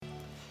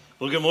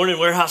Well, good morning,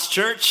 Warehouse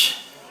Church.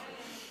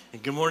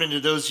 And good morning to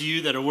those of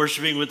you that are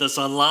worshiping with us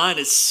online.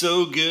 It's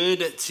so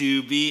good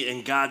to be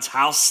in God's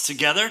house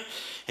together.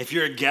 If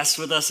you're a guest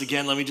with us,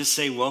 again, let me just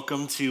say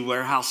welcome to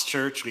Warehouse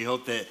Church. We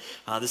hope that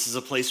this is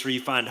a place where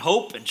you find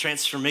hope and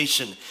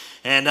transformation.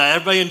 And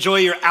everybody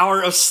enjoy your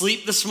hour of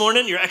sleep this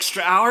morning, your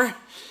extra hour.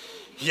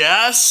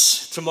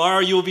 Yes, tomorrow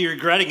you will be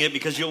regretting it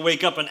because you'll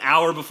wake up an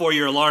hour before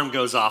your alarm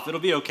goes off. It'll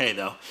be okay,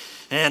 though.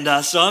 And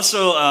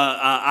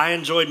I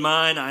enjoyed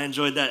mine. I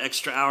enjoyed that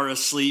extra hour of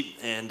sleep.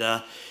 And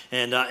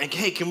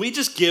hey, can we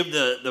just give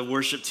the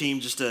worship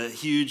team just a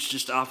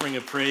huge offering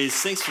of praise?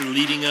 Thanks for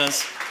leading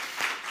us.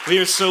 We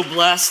are so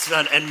blessed.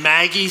 And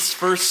Maggie's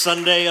first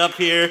Sunday up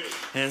here.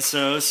 And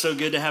so it's so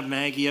good to have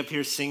Maggie up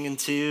here singing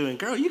too. And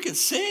girl, you can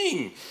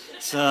sing.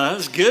 So that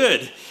was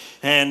good.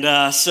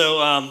 And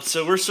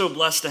so we're so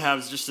blessed to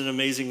have just an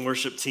amazing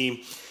worship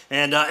team.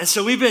 And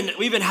so we've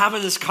been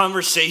having this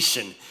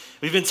conversation.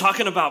 We've been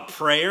talking about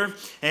prayer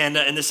and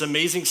this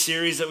amazing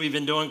series that we've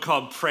been doing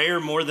called Prayer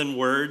More Than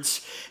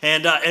Words.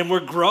 And we're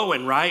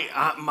growing, right?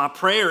 My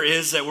prayer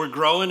is that we're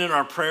growing in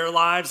our prayer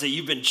lives, that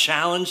you've been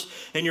challenged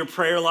in your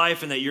prayer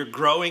life, and that you're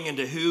growing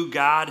into who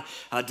God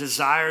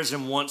desires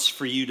and wants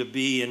for you to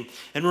be.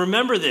 And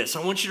remember this.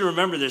 I want you to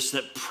remember this,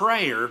 that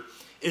prayer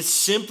is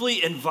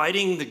simply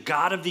inviting the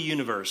God of the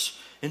universe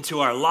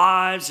into our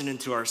lives and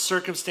into our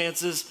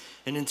circumstances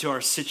and into our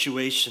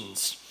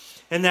situations.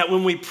 And that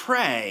when we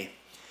pray,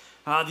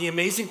 the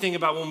amazing thing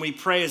about when we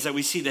pray is that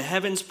we see the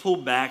heavens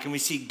pulled back and we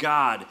see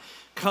God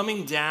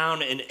coming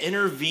down and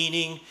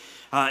intervening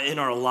in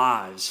our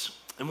lives.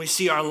 And we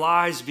see our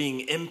lives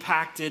being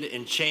impacted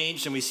and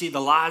changed, and we see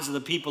the lives of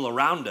the people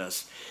around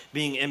us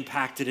being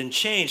impacted and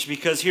changed,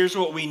 because here's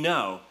what we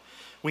know.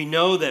 We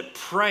know that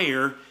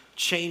prayer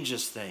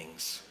changes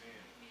things.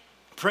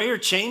 Prayer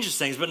changes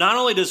things, but not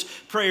only does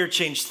prayer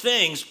change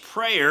things,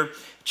 prayer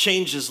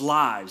changes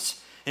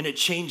lives, and it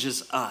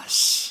changes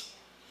us.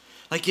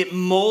 Like it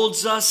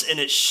molds us and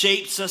it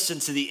shapes us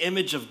into the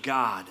image of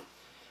God.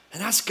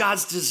 And that's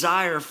God's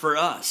desire for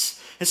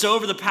us. And so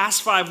over the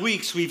past 5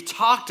 weeks, we've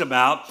talked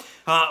about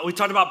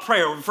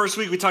prayer. First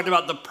week, we talked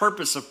about the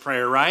purpose of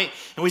prayer, right?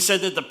 And we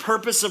said that the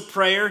purpose of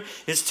prayer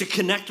is to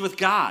connect with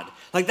God.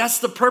 Like that's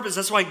the purpose.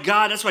 That's why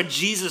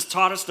Jesus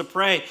taught us to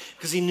pray,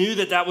 because he knew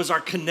that was our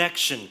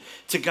connection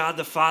to God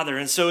the Father.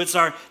 And so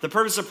the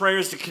purpose of prayer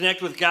is to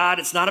connect with God.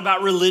 It's not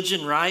about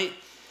religion, right?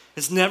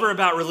 It's never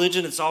about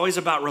religion. It's always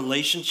about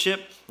relationship.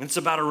 It's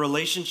about a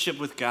relationship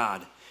with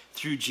God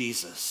through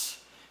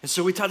Jesus. And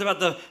so we talked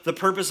about the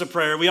purpose of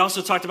prayer. We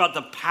also talked about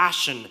the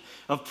passion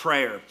of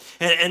prayer.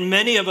 And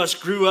many of us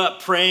grew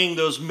up praying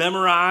those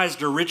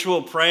memorized or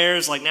ritual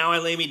prayers like "Now I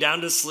lay me down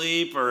to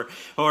sleep," or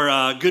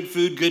 "Good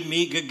food, good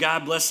meat, good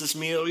God bless this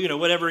meal,"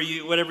 whatever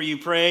you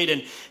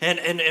prayed.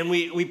 And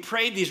we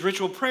prayed these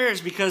ritual prayers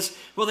because,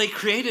 well, they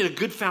created a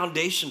good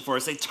foundation for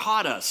us. They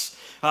taught us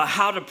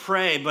how to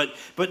pray,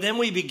 but then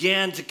we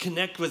began to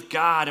connect with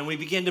God, and we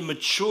began to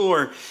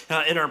mature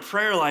in our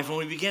prayer life, and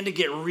we began to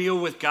get real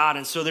with God.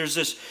 And so there's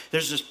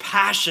this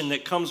passion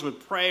that comes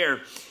with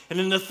prayer. And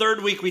in the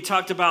third week, we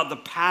talked about the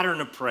pattern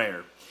of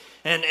prayer,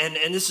 and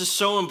this is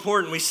so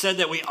important. We said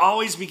that we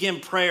always begin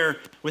prayer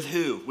with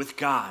who? With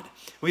God.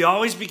 We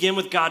always begin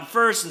with God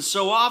first, and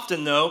so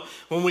often, though,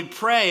 when we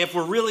pray, if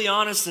we're really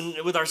honest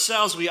with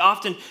ourselves, we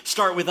often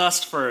start with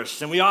us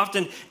first, and we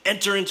often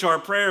enter into our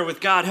prayer with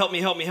God, "Help me,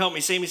 help me, help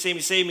me, save me, save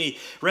me, save me,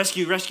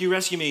 rescue, rescue,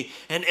 rescue me,"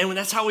 and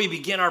that's how we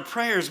begin our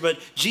prayers. But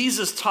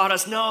Jesus taught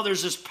us, no,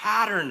 there's this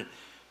pattern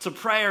to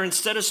prayer.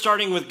 Instead of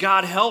starting with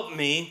 "God, help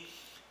me,"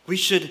 we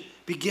should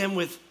begin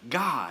with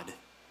God.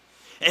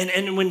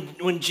 And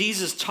when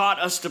Jesus taught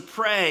us to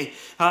pray,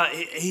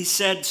 he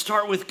said,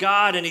 start with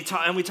God.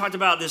 And we talked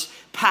about this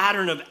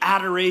pattern of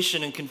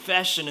adoration and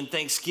confession and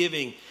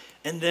thanksgiving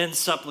and then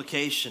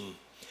supplication.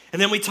 And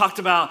then we talked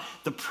about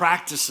the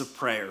practice of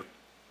prayer.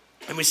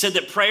 And we said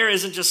that prayer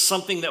isn't just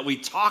something that we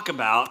talk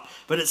about,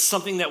 but it's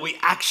something that we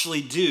actually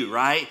do,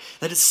 right?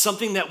 That it's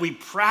something that we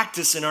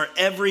practice in our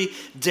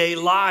everyday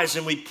lives,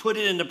 and we put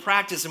it into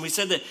practice. And we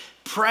said that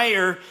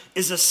prayer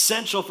is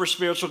essential for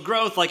spiritual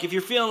growth. Like if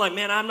you're feeling like,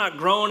 man, I'm not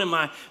growing in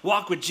my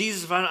walk with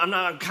Jesus, if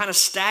I'm kind of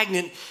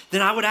stagnant,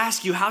 then I would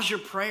ask you, how's your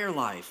prayer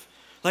life?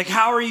 Like,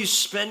 how are you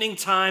spending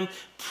time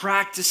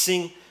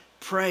practicing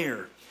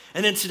prayer?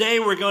 And then today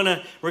we're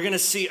gonna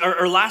see,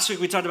 or last week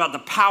we talked about the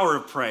power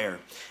of prayer.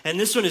 And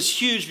this one is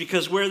huge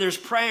because where there's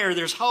prayer,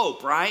 there's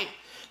hope, right?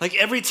 Like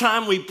every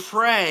time we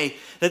pray,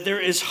 that there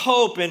is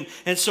hope. And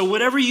so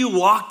whatever you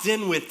walked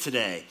in with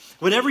today,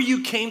 whatever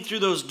you came through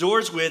those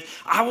doors with,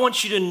 I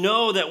want you to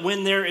know that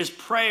when there is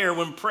prayer,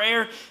 when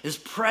prayer is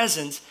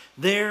present,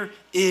 there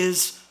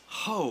is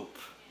hope.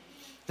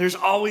 There's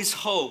always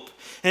hope.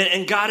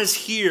 And God is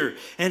here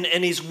and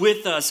he's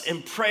with us.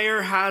 And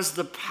prayer has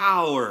the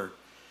power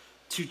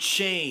to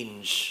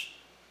change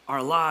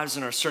our lives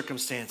and our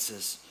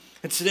circumstances.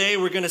 And today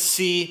we're going to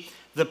see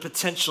the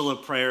potential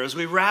of prayer. As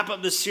we wrap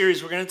up this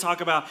series, we're going to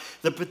talk about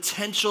the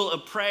potential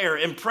of prayer.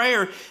 And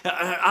prayer,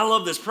 I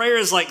love this. Prayer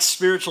is like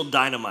spiritual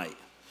dynamite.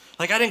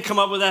 Like I didn't come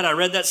up with that. I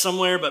read that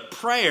somewhere, but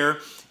prayer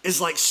is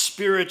like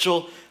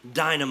spiritual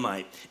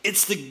dynamite.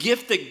 It's the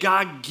gift that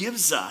God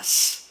gives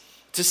us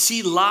to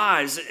see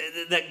lives,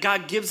 that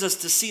God gives us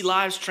to see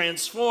lives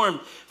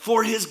transformed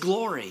for his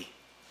glory.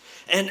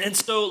 And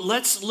so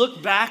let's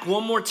look back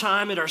one more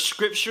time at our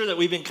scripture that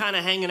we've been kind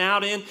of hanging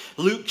out in,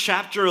 Luke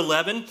chapter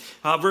 11,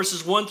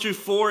 verses 1 through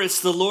 4.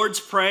 It's the Lord's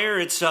Prayer.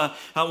 It's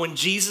when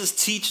Jesus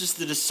teaches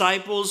the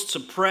disciples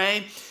to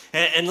pray.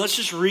 And let's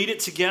just read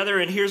it together.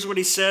 And here's what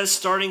he says,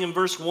 starting in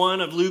verse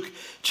 1 of Luke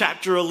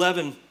chapter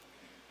 11.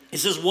 He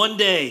says, "One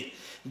day,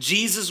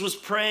 Jesus was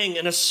praying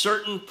in a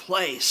certain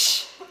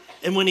place.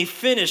 And when he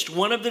finished,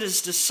 one of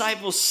his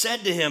disciples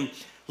said to him,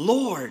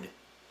 'Lord,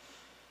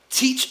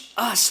 teach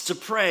us to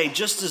pray,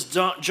 just as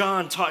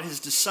John taught his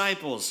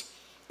disciples.'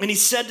 And he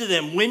said to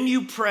them, 'When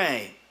you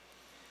pray,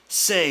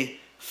 say,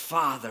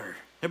 Father.'"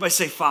 Everybody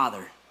say,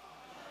 Father.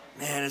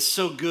 Man, it's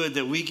so good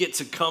that we get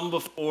to come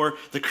before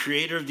the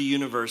creator of the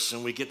universe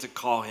and we get to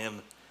call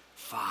him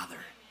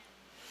Father.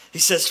 He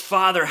says,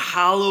 "Father,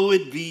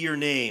 hallowed be your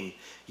name.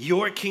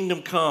 Your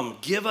kingdom come.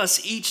 Give us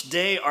each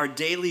day our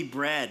daily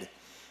bread.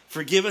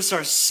 Forgive us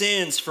our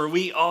sins, for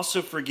we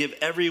also forgive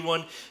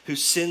everyone who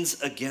sins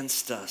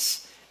against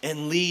us.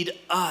 And lead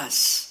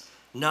us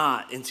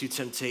not into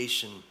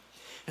temptation."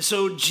 And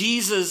so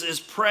Jesus is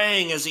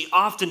praying, as he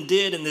often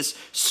did, in this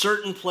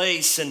certain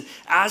place. And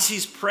as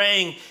he's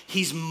praying,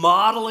 he's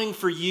modeling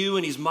for you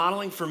and he's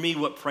modeling for me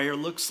what prayer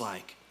looks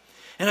like.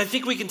 And I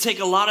think we can take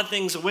a lot of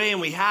things away, and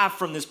we have,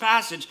 from this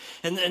passage.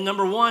 And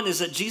number one is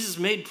that Jesus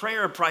made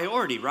prayer a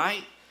priority,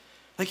 right?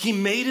 Like, he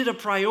made it a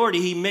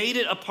priority. He made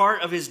it a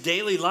part of his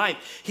daily life.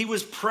 He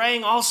was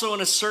praying also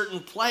in a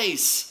certain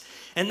place.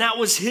 And that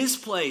was his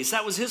place.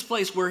 That was his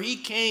place where he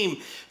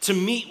came to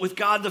meet with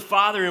God the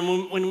Father.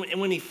 And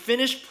when he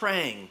finished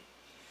praying,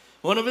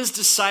 one of his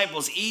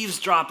disciples,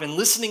 eavesdropping,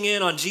 listening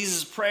in on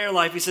Jesus' prayer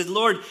life, he said,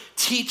 "Lord,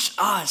 teach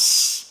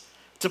us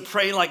to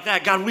pray like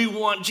that. God,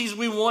 Jesus,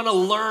 we want to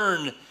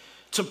learn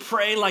to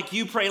pray like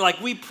you pray,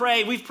 like we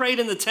pray. We've prayed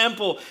in the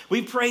temple.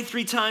 We pray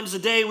 3 times a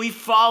day. We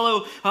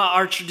follow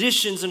our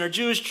traditions and our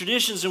Jewish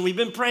traditions, and we've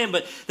been praying.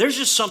 But there's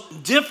just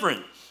something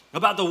different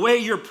about the way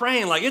you're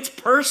praying. Like, it's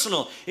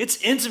personal, it's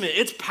intimate,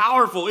 it's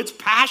powerful, it's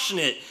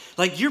passionate.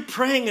 Like, you're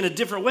praying in a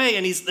different way."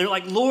 And they're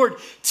like, "Lord,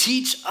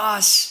 teach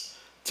us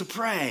to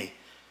pray.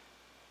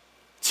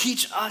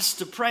 Teach us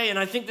to pray." And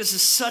I think this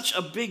is such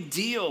a big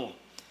deal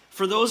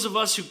for those of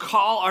us who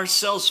call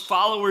ourselves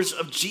followers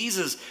of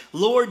Jesus.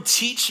 Lord,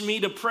 teach me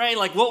to pray.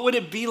 Like, what would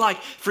it be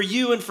like for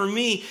you and for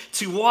me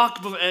to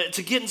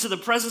to get into the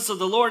presence of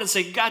the Lord and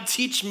say, "God,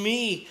 teach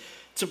me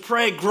to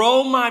pray.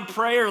 Grow my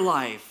prayer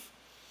life.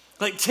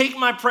 Like, take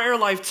my prayer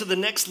life to the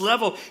next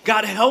level.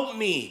 God, help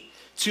me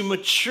to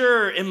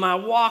mature in my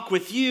walk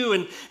with you."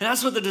 And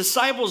that's what the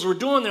disciples were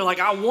doing. They're like,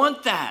 "I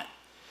want that."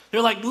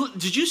 They're like, "Look,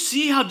 did you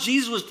see how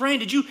Jesus was praying?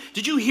 Did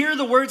you hear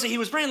the words that he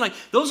was praying?" Like,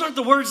 those aren't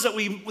the words that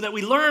we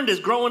learned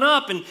as growing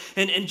up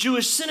in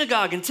Jewish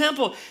synagogue and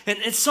temple. And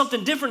it's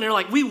something different. They're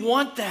like, "We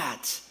want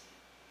that."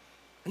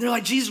 And they're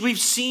like, "Jesus, we've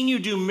seen you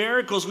do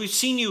miracles. We've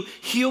seen you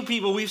heal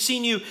people. We've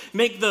seen you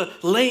make the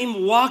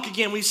lame walk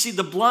again. We've seen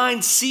the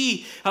blind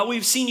see.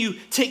 We've seen you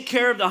take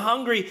care of the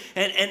hungry.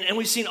 And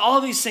we've seen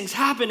all these things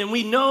happen. And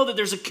we know that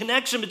there's a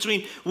connection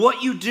between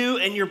what you do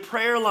and your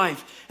prayer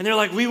life." And they're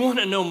like, "We want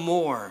to know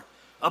more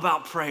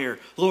about prayer.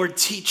 Lord,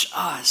 teach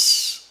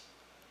us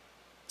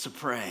to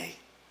pray."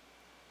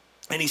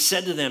 And he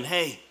said to them,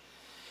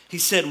 he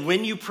said,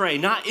 "When you pray,"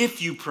 not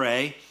if you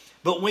pray,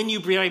 but when you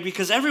pray,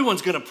 because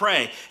everyone's going to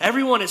pray.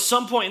 Everyone at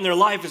some point in their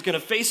life is going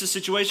to face a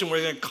situation where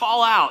they're going to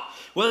call out,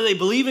 whether they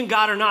believe in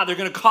God or not, they're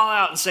going to call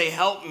out and say,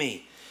 "Help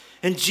me."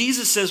 And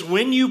Jesus says,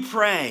 when you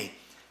pray,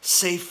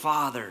 say,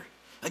 "Father."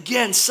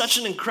 Again, such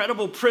an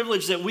incredible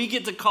privilege that we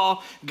get to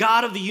call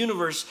God of the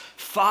universe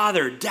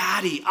Father,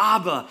 Daddy,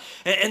 Abba.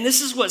 And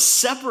this is what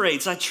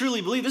separates, I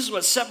truly believe, this is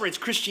what separates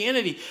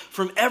Christianity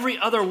from every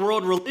other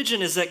world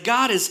religion, is that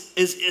God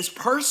is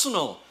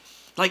personal,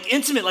 like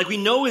intimate, like we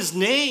know his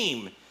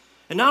name.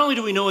 And not only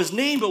do we know his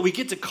name, but we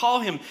get to call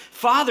him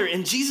Father.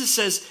 And Jesus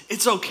says,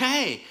 it's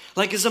okay.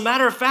 Like, as a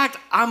matter of fact,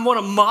 I want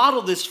to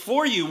model this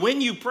for you.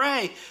 When you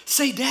pray,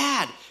 say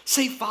Dad,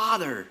 say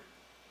Father.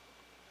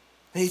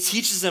 And he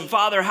teaches them,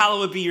 "Father,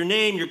 hallowed be your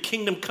name, your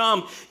kingdom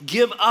come.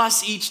 Give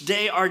us each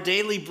day our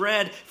daily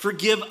bread.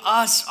 Forgive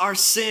us our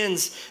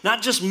sins."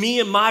 Not just me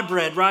and my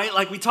bread, right?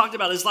 Like we talked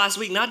about this last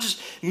week. Not just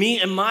me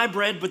and my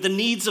bread, but the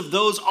needs of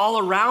those all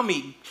around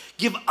me.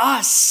 Give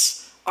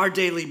us our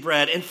daily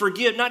bread. And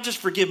forgive, not just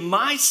forgive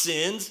my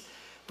sins,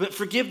 but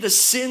forgive the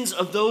sins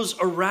of those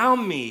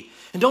around me.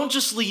 And don't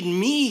just lead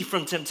me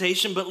from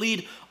temptation, but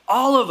lead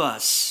all of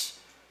us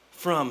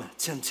from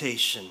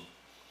temptation.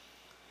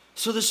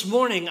 So this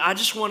morning, I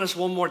just want us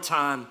one more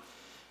time.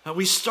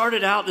 We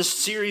started out this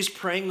series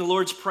praying the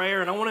Lord's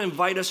Prayer, and I want to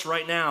invite us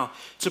right now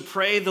to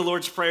pray the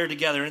Lord's Prayer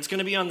together. And it's going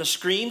to be on the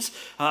screens,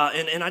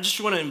 and I just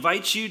want to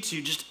invite you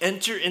to just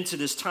enter into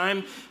this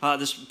time,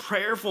 this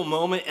prayerful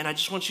moment, and I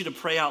just want you to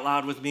pray out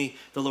loud with me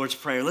the Lord's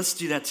Prayer. Let's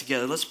do that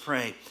together. Let's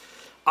pray.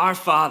 Our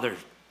Father,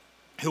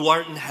 who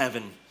art in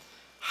heaven,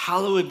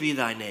 hallowed be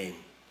thy name.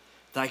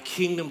 Thy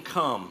kingdom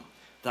come,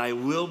 thy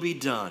will be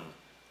done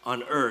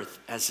on earth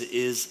as it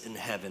is in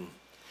heaven.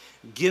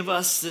 Give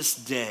us this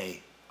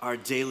day our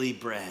daily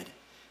bread,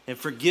 and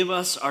forgive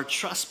us our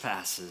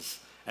trespasses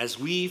as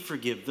we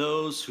forgive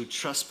those who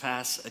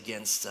trespass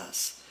against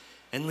us.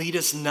 And lead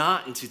us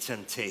not into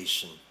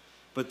temptation,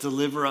 but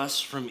deliver us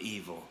from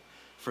evil.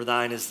 For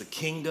thine is the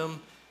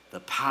kingdom,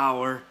 the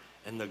power,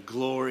 and the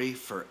glory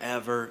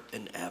forever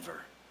and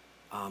ever.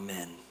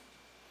 Amen.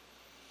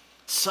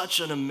 Such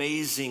an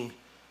amazing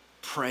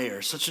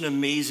prayer, such an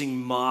amazing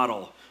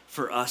model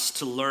for us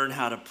to learn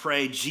how to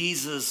pray.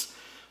 Jesus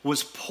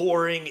was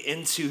pouring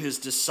into his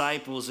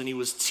disciples and he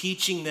was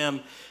teaching them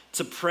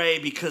to pray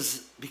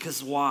because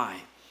why?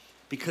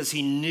 Because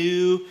he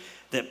knew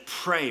that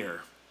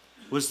prayer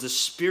was the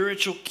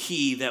spiritual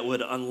key that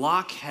would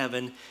unlock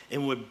heaven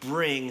and would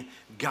bring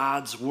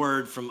God's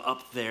word from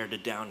up there to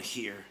down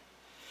here.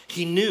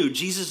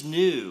 Jesus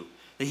knew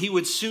that he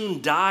would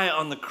soon die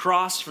on the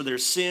cross for their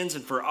sins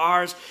and for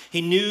ours.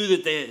 He knew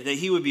that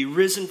he would be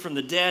risen from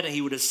the dead and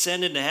he would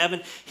ascend into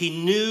heaven.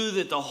 He knew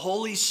that the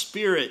Holy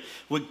Spirit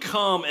would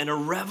come and a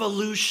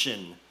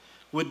revolution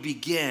would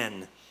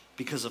begin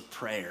because of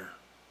prayer.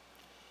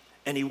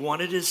 And he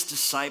wanted his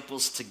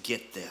disciples to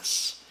get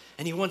this.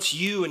 And he wants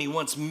you and he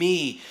wants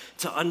me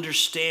to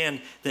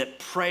understand that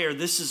prayer,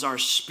 this is our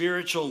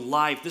spiritual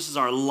life. This is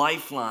our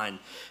lifeline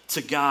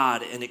to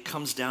God, and it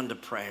comes down to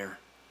prayer.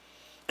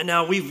 And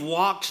now we've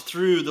walked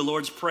through the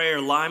Lord's Prayer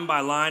line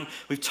by line.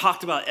 We've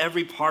talked about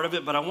every part of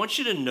it, but I want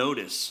you to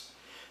notice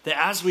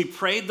that as we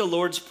prayed the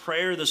Lord's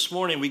Prayer this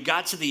morning, we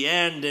got to the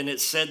end and it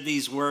said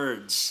these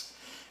words.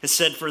 It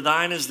said, for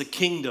thine is the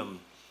kingdom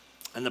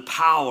and the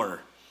power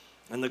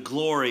and the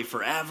glory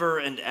forever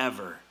and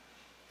ever.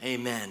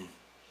 Amen.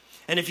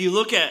 And if you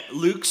look at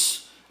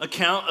Luke's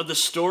account of the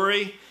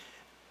story,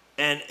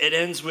 and it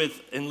ends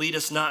with, and lead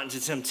us not into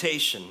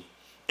temptation.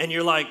 And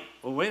you're like,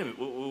 well, wait a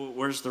minute,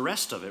 where's the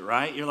rest of it,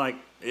 right? You're like,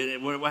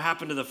 what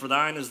happened to the for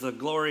thine is the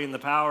glory and the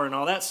power and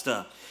all that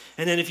stuff.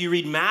 And then if you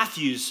read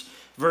Matthew's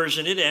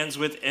version, it ends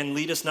with, and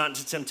lead us not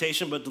into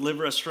temptation, but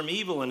deliver us from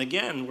evil. And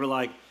again, we're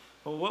like,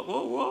 well,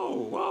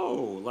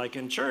 whoa. Like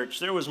in church,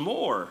 there was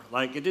more.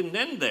 Like it didn't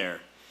end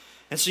there.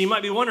 And so you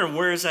might be wondering,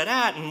 where is that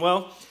at? And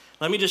well,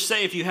 let me just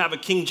say, if you have a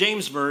King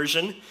James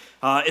version,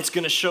 it's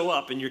going to show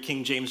up in your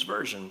King James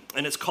version.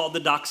 And it's called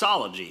the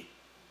doxology.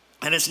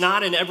 And it's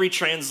not in every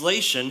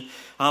translation,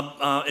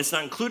 it's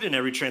not included in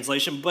every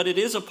translation, but it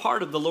is a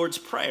part of the Lord's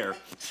Prayer.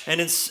 And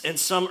in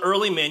some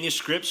early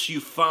manuscripts, you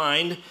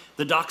find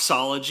the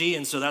doxology,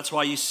 and so that's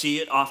why you see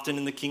it often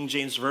in the King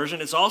James Version.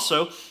 It's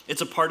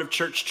a part of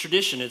church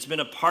tradition. It's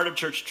been a part of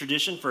church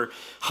tradition for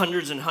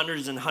hundreds and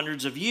hundreds and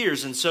hundreds of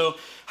years. And so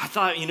I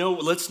thought,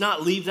 let's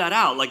not leave that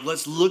out. Like,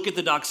 let's look at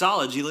the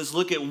doxology. Let's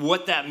look at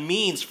what that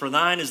means. For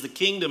thine is the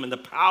kingdom and the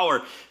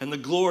power and the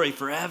glory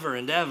forever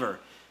and ever.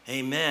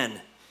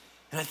 Amen.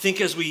 And I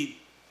think as we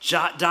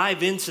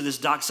dive into this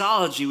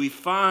doxology, we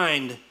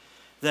find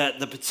that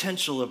the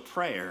potential of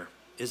prayer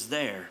is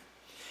there.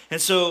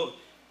 And so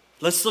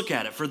let's look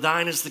at it. For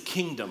thine is the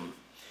kingdom.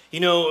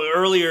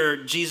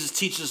 Earlier Jesus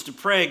teaches us to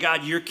pray,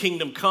 God, your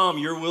kingdom come,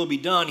 your will be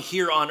done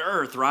here on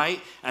earth, right?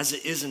 As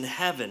it is in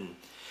heaven.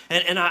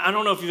 And I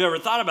don't know if you've ever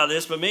thought about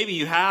this, but maybe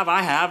you have,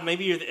 I have.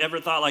 Maybe you've ever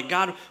thought like,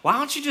 God, why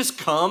don't you just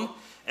come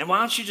and why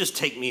don't you just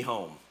take me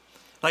home?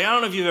 Like, I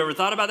don't know if you've ever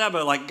thought about that,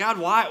 but like, God,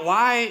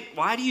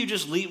 why do you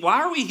just leave?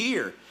 Why are we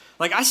here?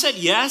 Like, I said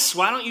yes.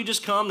 Why don't you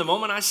just come? The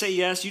moment I say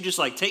yes, you just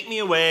like take me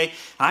away.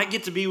 I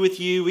get to be with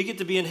you. We get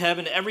to be in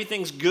heaven.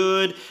 Everything's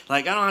good.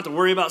 Like, I don't have to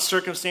worry about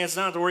circumstances.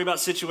 I don't have to worry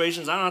about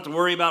situations. I don't have to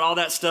worry about all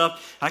that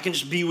stuff. I can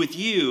just be with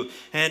you.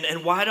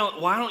 And why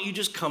don't you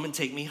just come and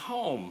take me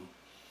home?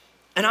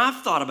 And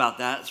I've thought about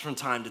that from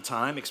time to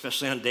time,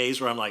 especially on days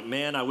where I'm like,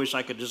 man, I wish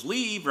I could just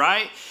leave,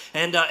 right?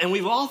 And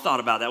we've all thought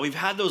about that. We've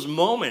had those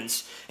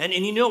moments. And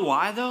you know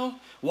why, though?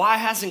 Why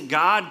hasn't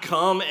God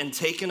come and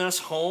taken us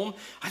home?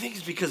 I think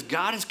it's because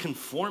God is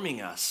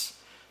conforming us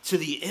to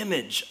the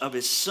image of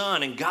his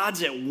Son. And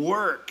God's at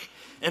work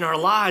in our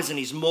lives. And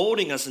he's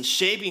molding us and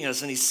shaping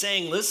us. And he's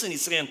saying, listen,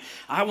 he's saying,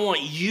 I want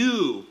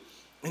you.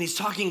 And he's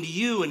talking to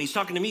you and he's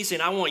talking to me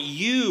saying, I want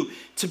you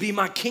to be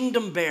my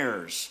kingdom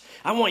bearers.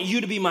 I want you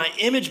to be my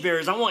image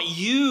bearers. I want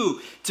you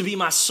to be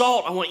my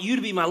salt. I want you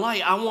to be my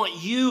light. I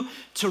want you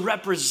to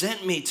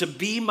represent me, to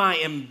be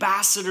my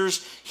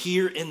ambassadors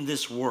here in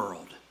this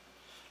world.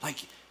 Like,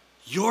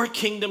 your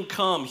kingdom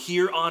come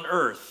here on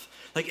earth.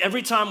 Like,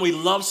 every time we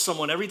love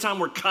someone, every time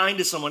we're kind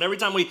to someone, every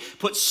time we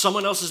put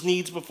someone else's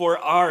needs before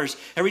ours,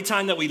 every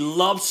time that we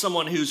love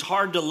someone who's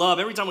hard to love,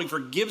 every time we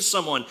forgive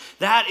someone,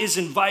 that is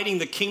inviting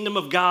the kingdom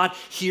of God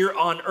here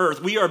on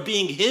earth. We are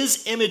being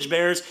his image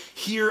bearers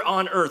here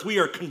on earth. We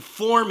are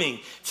conforming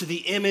to the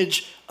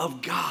image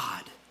of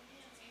God.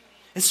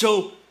 And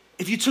so,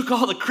 if you took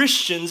all the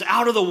Christians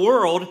out of the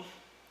world,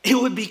 it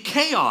would be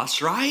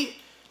chaos, right?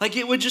 Like,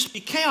 it would just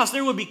be chaos.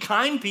 There would be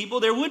kind people.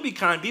 There would be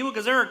kind people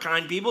because there are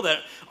kind people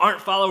that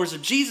aren't followers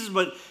of Jesus,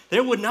 but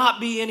there would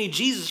not be any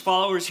Jesus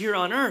followers here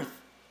on earth.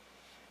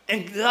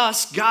 And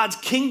thus, God's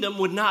kingdom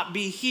would not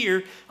be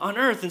here on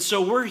earth. And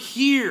so we're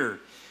here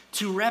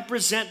to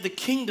represent the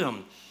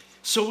kingdom.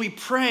 So we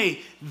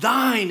pray,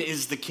 thine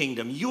is the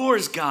kingdom,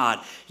 yours, God,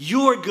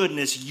 your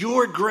goodness,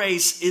 your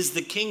grace is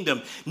the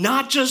kingdom,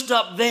 not just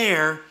up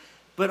there,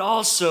 but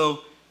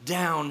also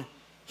down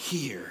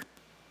here.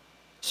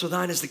 So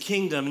thine is the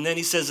kingdom. And then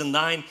he says, and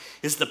thine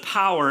is the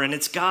power. And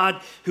it's God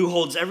who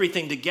holds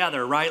everything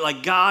together, right?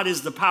 Like God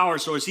is the power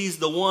source. He's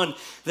the one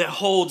that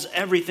holds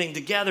everything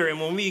together. And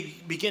when we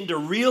begin to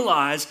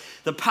realize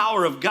the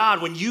power of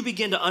God, when you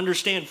begin to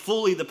understand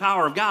fully the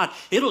power of God,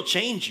 it'll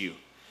change you.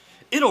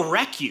 It'll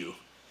wreck you.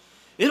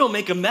 It'll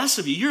make a mess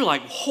of you. You're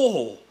like,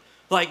 whoa,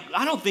 like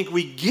I don't think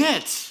we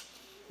get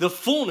the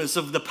fullness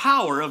of the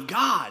power of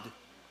God.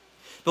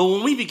 But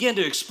when we begin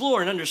to explore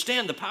and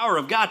understand the power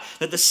of God,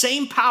 that the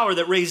same power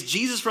that raised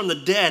Jesus from the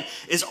dead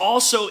is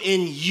also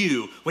in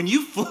you. When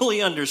you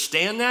fully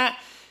understand that,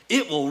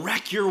 it will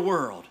wreck your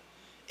world.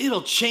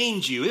 It'll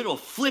change you. It'll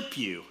flip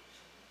you.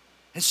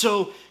 And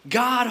so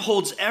God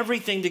holds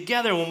everything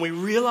together. When we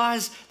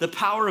realize the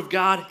power of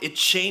God, it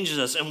changes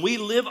us. And we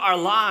live our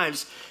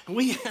lives, and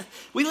we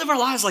live our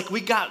lives like we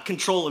got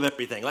control of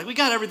everything. Like we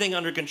got everything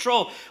under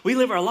control. We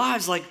live our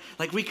lives like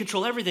we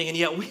control everything, and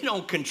yet we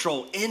don't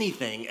control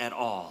anything at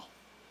all.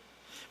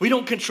 We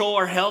don't control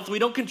our health. We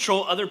don't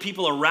control other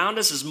people around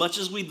us as much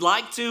as we'd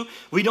like to.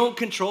 We don't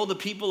control the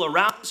people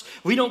around us.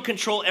 We don't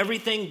control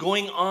everything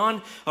going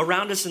on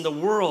around us in the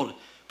world.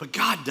 But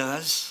God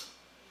does.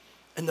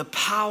 And the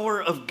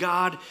power of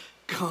God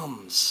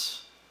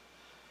comes.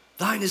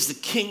 Thine is the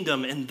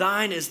kingdom, and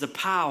thine is the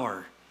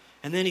power.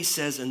 And then he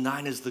says, and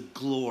thine is the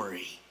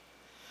glory.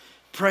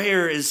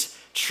 Prayer is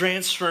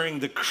transferring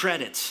the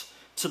credit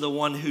to the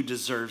one who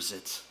deserves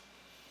it.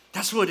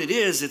 That's what it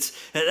is.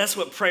 That's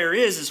what prayer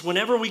is. It's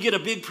whenever we get a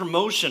big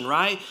promotion,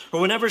 right? Or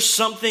whenever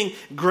something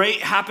great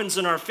happens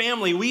in our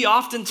family, we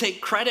often take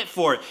credit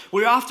for it.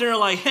 We often are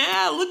like,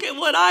 hey, look at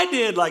what I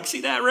did. Like,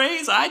 see that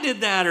raise? I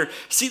did that. Or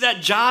see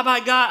that job I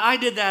got? I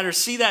did that. Or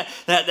see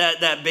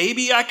that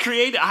baby I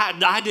created?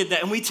 I did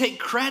that. And we take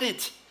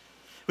credit.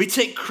 We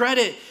take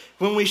credit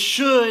when we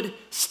should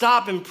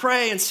stop and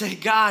pray and say,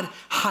 God,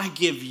 I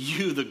give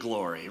you the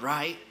glory,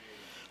 right?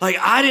 Like,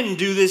 I didn't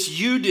do this,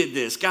 you did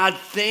this. God,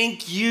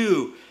 thank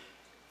you.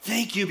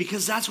 Thank you,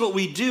 because that's what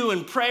we do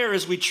in prayer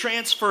is we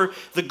transfer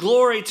the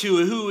glory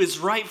to who is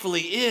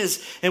rightfully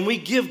is, and we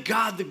give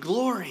God the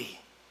glory.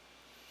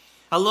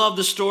 I love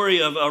the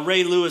story of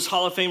Ray Lewis,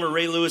 Hall of Famer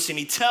Ray Lewis, and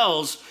he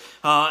tells,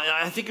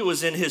 I think it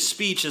was in his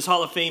speech, his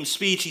Hall of Fame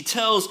speech, he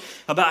tells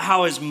about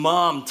how his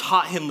mom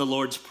taught him the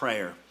Lord's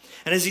Prayer.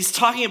 And as he's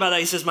talking about that,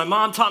 he says, my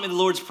mom taught me the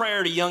Lord's Prayer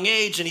at a young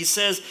age. And he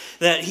says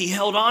that he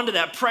held on to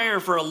that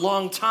prayer for a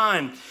long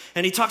time.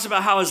 And he talks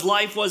about how his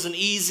life wasn't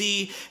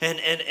easy.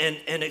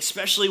 And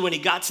especially when he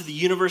got to the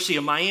University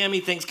of Miami,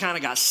 things kind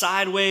of got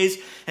sideways.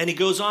 And he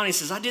goes on, he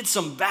says, I did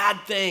some bad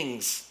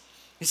things.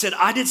 He said,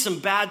 I did some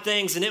bad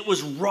things and it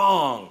was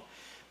wrong.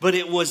 But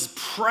it was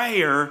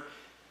prayer,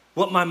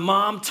 what my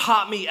mom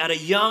taught me at a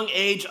young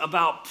age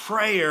about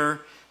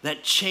prayer,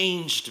 that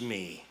changed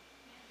me.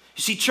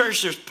 You see,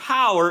 church, there's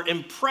power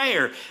in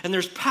prayer, and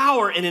there's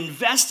power in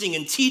investing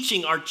and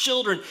teaching our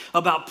children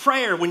about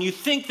prayer. When you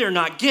think they're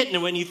not getting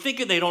it, when you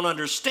think they don't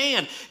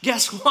understand,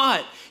 guess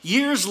what?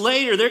 Years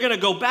later, they're going to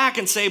go back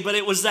and say, but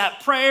it was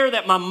that prayer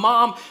that my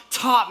mom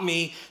taught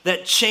me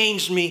that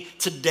changed me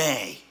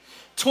today.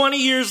 20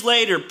 years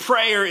later,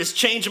 prayer is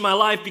changing my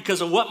life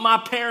because of what my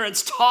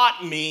parents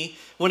taught me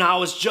when I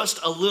was just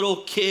a little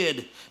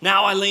kid.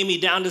 Now I lay me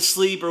down to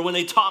sleep, or when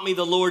they taught me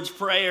the Lord's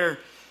Prayer,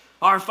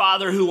 Our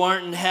Father who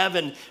art in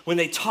heaven, when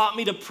they taught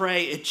me to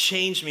pray, it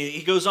changed me.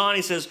 He goes on,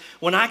 he says,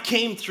 when I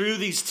came through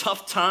these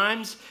tough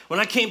times,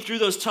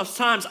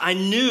 I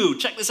knew,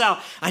 check this out,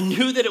 I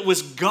knew that it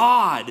was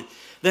God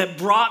that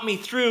brought me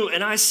through.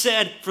 And I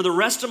said for the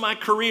rest of my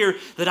career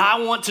that I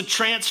want to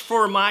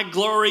transfer my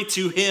glory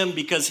to him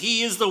because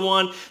he is the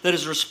one that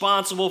is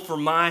responsible for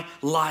my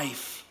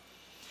life.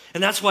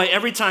 And that's why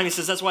every time, he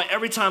says, that's why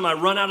every time I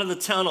run out of the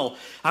tunnel,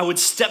 I would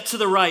step to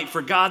the right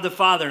for God the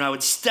Father, and I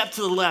would step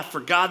to the left for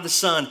God the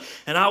Son,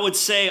 and I would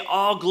say,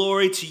 all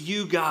glory to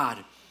you, God.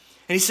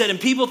 And he said, and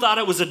people thought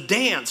it was a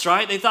dance,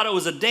 right? They thought it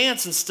was a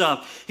dance and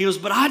stuff. He goes,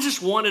 but I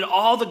just wanted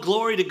all the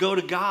glory to go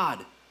to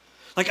God.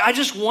 Like, I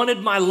just wanted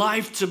my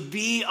life to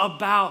be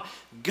about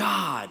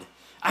God.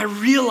 I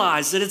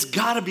realized that it's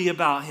got to be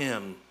about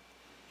him.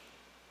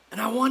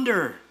 And I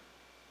wonder,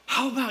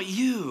 how about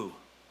you?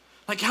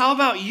 Like, how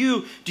about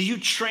you? Do you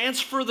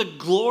transfer the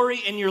glory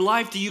in your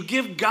life? Do you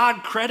give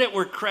God credit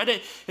where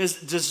credit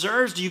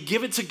deserves? Do you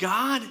give it to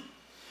God?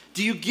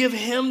 Do you give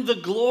him the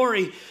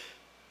glory?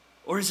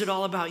 Or is it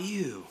all about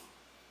you?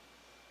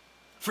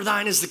 For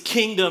thine is the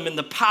kingdom and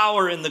the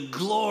power and the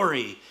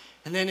glory.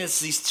 And then it's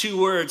these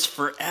two words,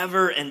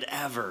 forever and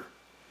ever.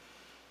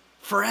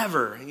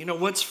 Forever. You know,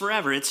 what's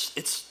forever?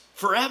 It's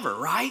forever,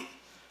 right?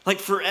 Like,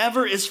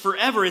 forever is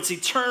forever. It's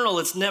eternal.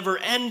 It's never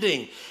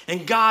ending.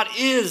 And God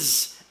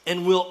is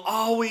and will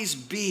always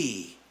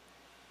be.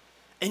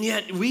 And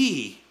yet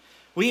we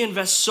We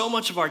invest so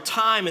much of our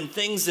time in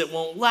things that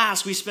won't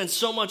last. We spend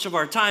so much of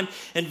our time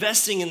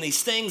investing in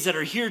these things that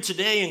are here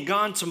today and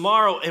gone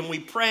tomorrow, and we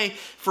pray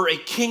for a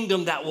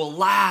kingdom that will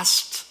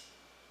last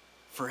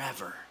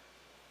forever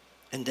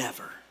and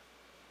ever.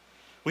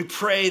 We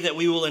pray that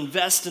we will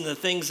invest in the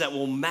things that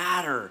will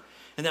matter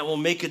and that will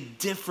make a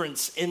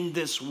difference in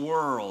this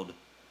world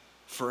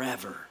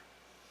forever.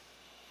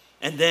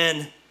 And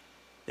then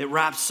it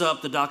wraps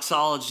up the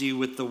doxology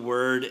with the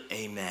word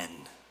amen.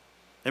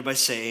 Everybody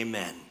say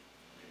amen.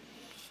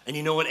 And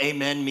you know what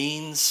amen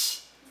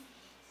means?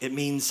 It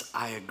means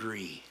I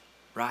agree,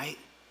 right?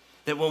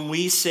 That when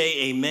we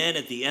say amen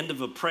at the end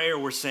of a prayer,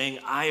 we're saying,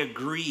 I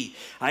agree.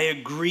 I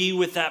agree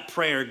with that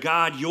prayer.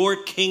 God, your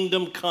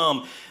kingdom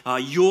come,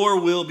 your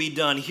will be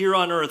done here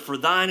on earth. For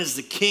thine is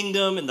the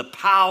kingdom and the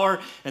power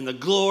and the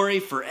glory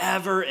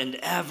forever and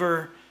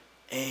ever.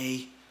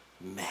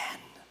 Amen.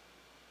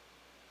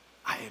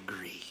 I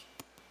agree.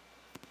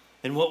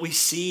 And what we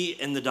see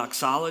in the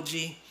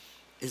doxology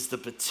is the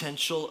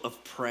potential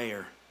of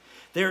prayer.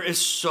 There is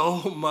so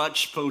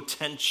much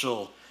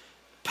potential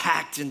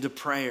packed into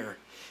prayer.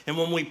 And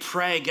when we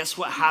pray, guess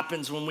what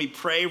happens when we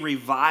pray?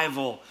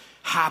 Revival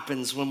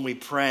happens when we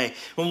pray.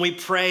 When we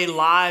pray,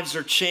 lives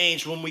are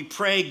changed. When we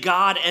pray,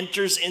 God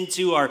enters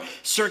into our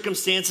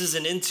circumstances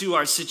and into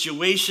our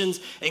situations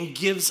and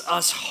gives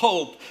us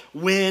hope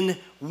when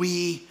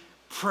we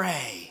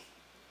pray.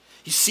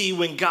 You see,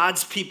 when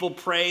God's people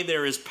pray,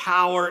 there is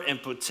power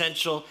and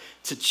potential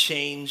to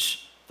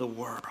change the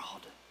world.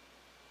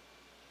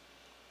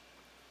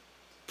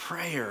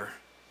 Prayer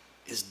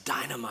is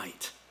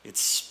dynamite.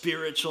 It's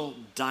spiritual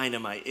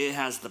dynamite. It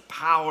has the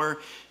power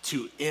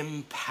to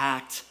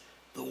impact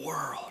the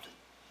world.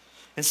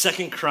 In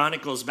 2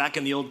 Chronicles, back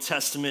in the Old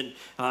Testament,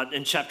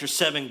 in chapter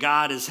 7,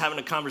 God is having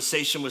a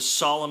conversation with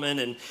Solomon,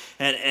 and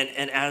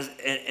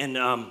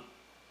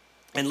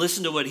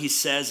listen to what he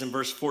says in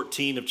verse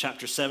 14 of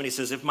chapter 7. He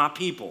says, if my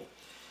people,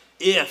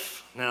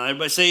 now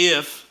everybody say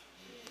if.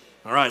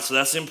 All right, so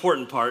that's the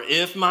important part.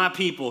 If my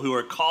people who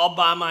are called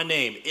by my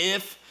name,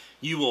 if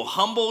you will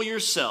humble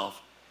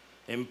yourself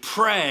and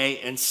pray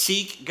and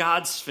seek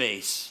God's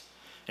face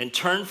and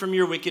turn from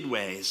your wicked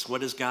ways,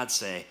 what does God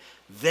say?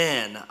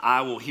 Then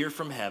I will hear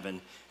from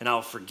heaven and I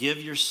will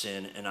forgive your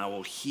sin and I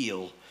will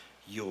heal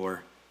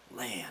your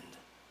land.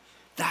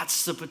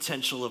 That's the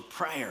potential of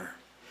prayer.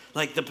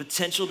 Like the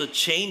potential to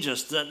change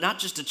us, not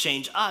just to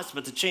change us,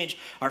 but to change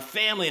our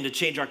family and to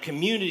change our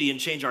community and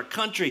change our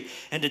country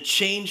and to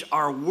change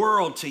our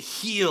world, to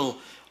heal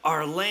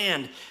our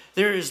land.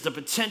 There is the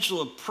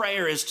potential of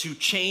prayer is to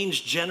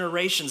change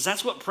generations.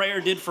 That's what prayer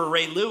did for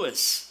Ray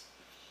Lewis.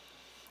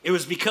 It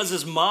was because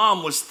his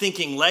mom was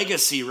thinking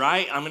legacy,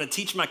 right? I'm going to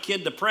teach my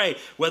kid to pray,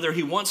 whether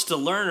he wants to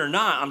learn or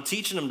not. I'm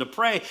teaching him to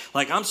pray.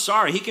 Like, I'm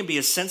sorry, he can be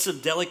a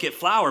sensitive, delicate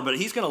flower, but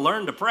he's going to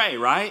learn to pray,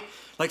 right?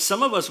 Like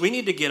some of us, we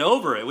need to get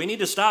over it. We need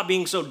to stop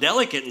being so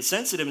delicate and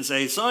sensitive and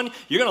say, son,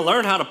 you're going to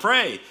learn how to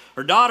pray.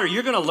 Or daughter,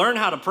 you're going to learn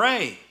how to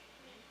pray.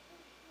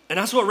 And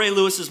that's what Ray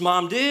Lewis's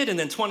mom did. And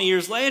then 20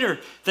 years later,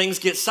 things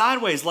get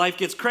sideways. Life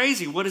gets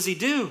crazy. What does he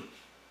do?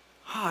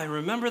 I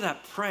remember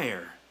that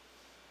prayer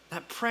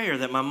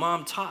that my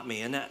mom taught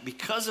me. And that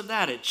because of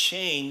that, it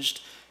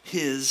changed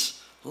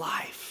his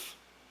life.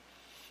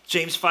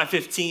 James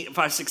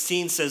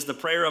 5:16 says the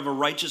prayer of a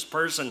righteous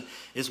person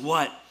is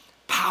what?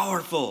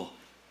 Powerful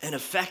and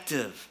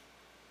effective.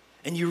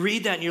 And you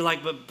read that and you're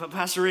like, but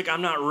Pastor Ricc,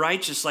 I'm not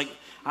righteous. Like,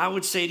 I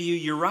would say to you,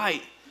 you're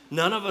right.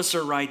 None of us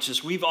are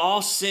righteous. We've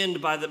all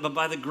sinned, but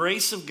by the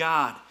grace of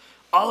God,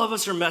 all of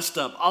us are messed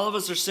up. All of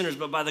us are sinners,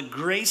 but by the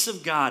grace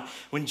of God,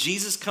 when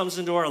Jesus comes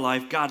into our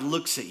life, God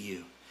looks at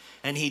you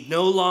and he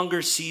no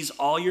longer sees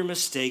all your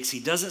mistakes.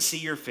 He doesn't see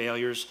your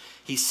failures.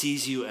 He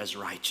sees you as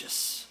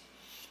righteous.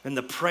 And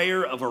the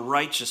prayer of a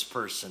righteous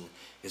person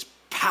is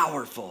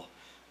powerful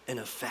and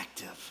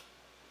effective.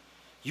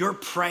 Your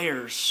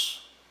prayers,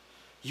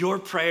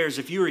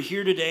 if you are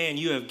here today and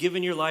you have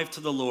given your life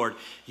to the Lord,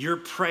 your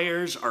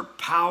prayers are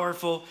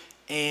powerful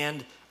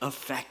and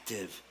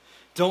effective.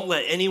 Don't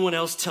let anyone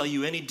else tell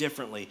you any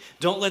differently.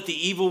 Don't let the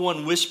evil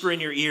one whisper in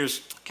your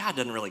ears, God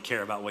doesn't really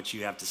care about what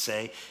you have to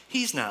say.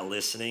 He's not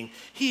listening.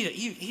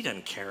 He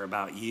doesn't care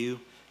about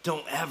you.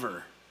 Don't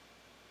ever.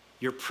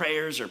 Your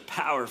prayers are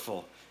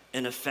powerful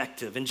and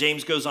effective. And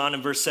James goes on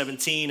in verse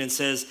 17 and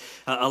says,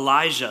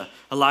 Elijah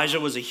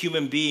was a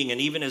human being,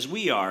 and even as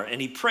we are, and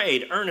he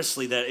prayed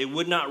earnestly that it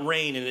would not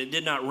rain, and it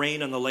did not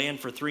rain on the land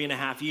for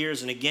 3.5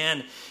 years. And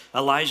again,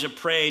 Elijah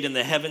prayed, and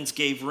the heavens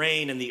gave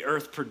rain, and the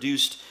earth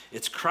produced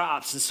its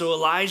crops. And so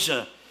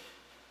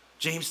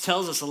James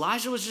tells us,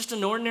 Elijah was just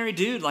an ordinary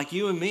dude like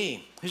you and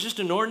me. He's just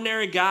an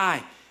ordinary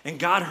guy, and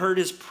God heard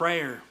his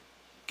prayer.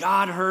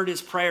 God heard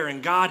his prayer,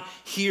 and God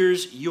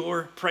hears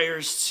your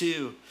prayers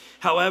too.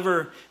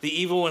 However, the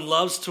evil one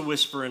loves to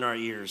whisper in our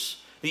ears.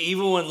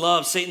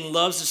 Satan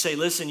loves to say,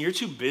 listen, you're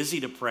too busy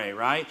to pray,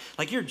 right?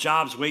 Like your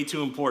job's way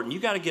too important. You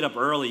got to get up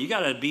early. You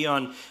got to be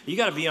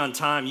on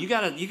time.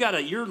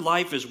 Your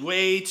life is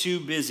way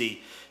too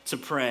busy to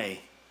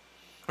pray.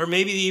 Or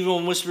maybe the evil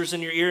one whispers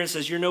in your ear and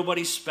says, you're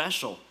nobody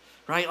special,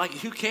 right? Like,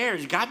 who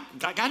cares? God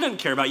doesn't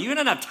care about you. He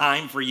doesn't have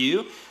time for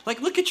you.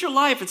 Like, look at your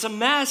life. It's a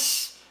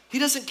mess. He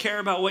doesn't care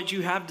about what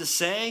you have to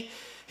say.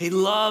 He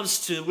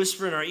loves to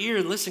whisper in our ear.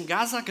 And listen,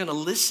 God's not going to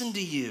listen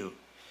to you.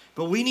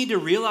 But we need to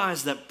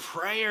realize that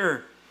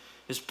prayer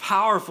is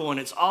powerful, and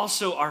it's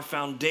also our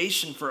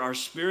foundation for our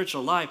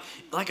spiritual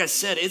life. Like I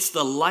said, it's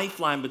the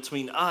lifeline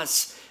between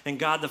us and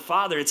God the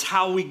Father. It's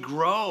how we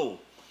grow.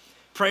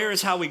 Prayer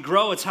is how we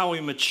grow. It's how we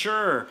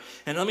mature.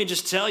 And let me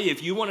just tell you,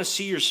 if you want to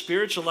see your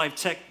spiritual life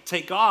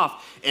take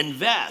off,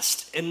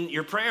 invest in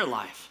your prayer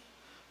life.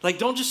 Like,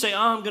 don't just say,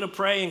 I'm going to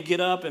pray and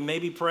get up and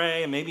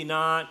maybe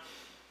not.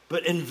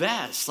 But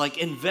invest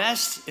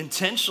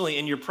intentionally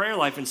in your prayer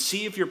life and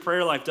see if your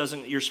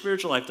your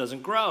spiritual life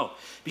doesn't grow,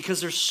 because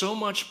there's so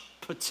much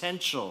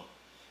potential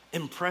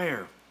in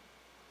prayer.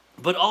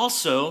 But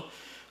also,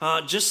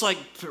 just like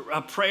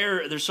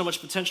prayer, there's so much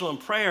potential in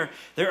prayer,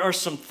 there are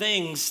some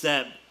things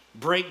that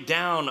break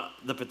down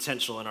the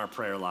potential in our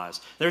prayer lives.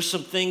 There's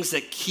some things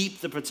that keep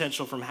the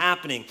potential from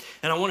happening.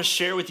 And I want to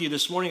share with you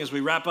this morning as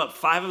we wrap up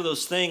 5 of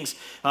those things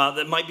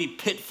that might be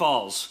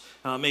pitfalls.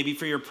 Maybe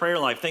for your prayer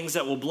life, things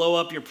that will blow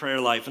up your prayer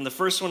life. And the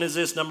first one is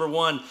this. Number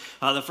 1,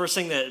 the first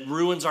thing that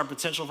ruins our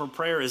potential for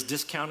prayer is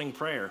discounting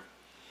prayer.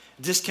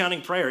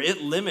 Discounting prayer.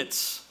 It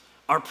limits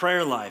our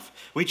prayer life.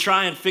 We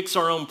try and fix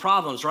our own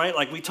problems, right?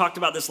 Like we talked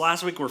about this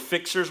last week. We're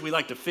fixers. We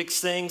like to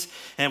fix things,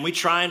 and we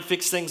try and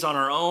fix things on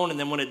our own. And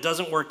then when it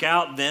doesn't work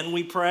out, then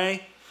we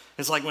pray.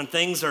 It's like when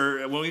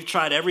we've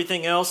tried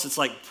everything else, it's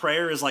like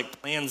prayer is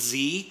like plan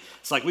Z.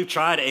 It's like we've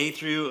tried A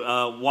through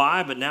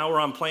Y, but now we're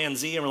on plan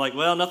Z, and we're like,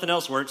 well, nothing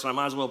else works, so I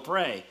might as well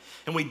pray.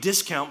 And we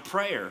discount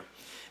prayer.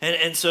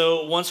 And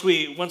so once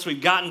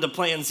we've gotten to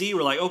plan Z,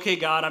 we're like, okay,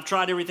 God, I've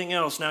tried everything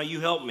else, now you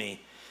help me.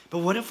 But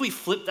what if we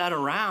flip that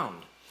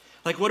around?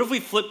 Like, what if we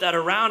flip that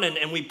around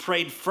and we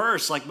prayed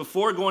first? Like,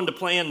 before going to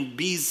plan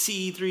B,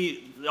 C,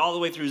 3, all the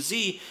way through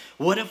Z,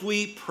 what if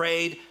we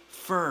prayed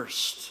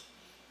first?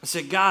 I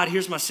said, God,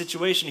 here's my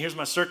situation. Here's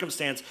my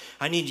circumstance.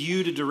 I need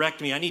you to direct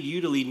me. I need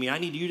you to lead me. I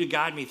need you to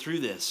guide me through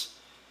this.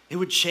 It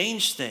would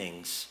change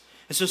things.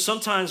 And so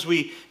sometimes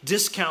we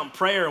discount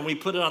prayer and we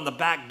put it on the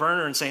back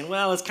burner and saying,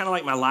 well, it's kind of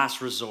like my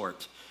last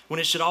resort, when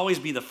it should always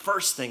be the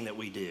first thing that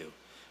we do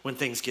when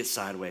things get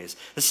sideways.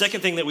 The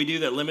second thing that we do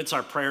that limits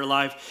our prayer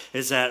life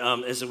is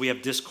that we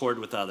have discord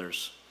with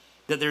others.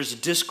 That there's a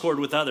discord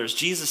with others.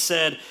 Jesus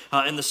said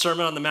in the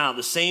Sermon on the Mount,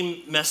 the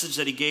same message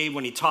that he gave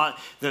when he taught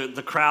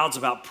the crowds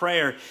about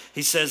prayer,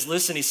 he says,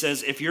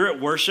 if you're at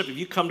worship, if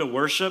you come to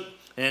worship,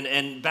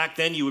 and back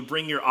then you would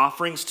bring your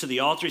offerings to the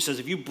altar. He says,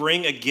 if you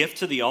bring a gift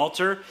to the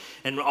altar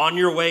and on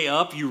your way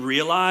up, you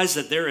realize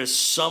that there is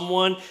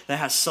someone that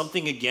has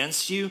something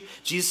against you,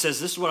 Jesus says,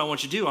 this is what I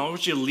want you to do. I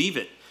want you to leave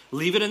it.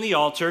 Leave it in the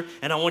altar,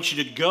 and I want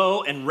you to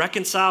go and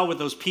reconcile with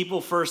those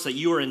people first that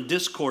you are in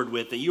discord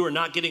with, that you are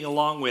not getting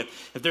along with.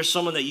 If there's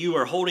someone that you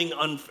are holding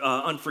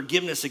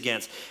unforgiveness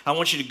against, I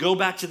want you to go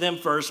back to them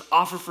first,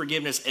 offer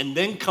forgiveness, and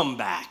then come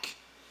back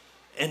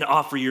and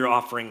offer your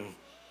offering.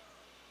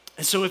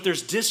 And so if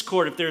there's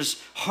discord, if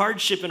there's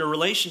hardship in a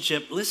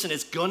relationship, listen,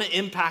 it's going to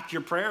impact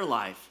your prayer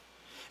life.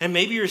 And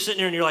maybe you're sitting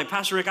there and you're like,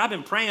 Pastor Rick, I've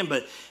been praying,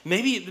 but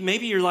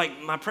maybe you're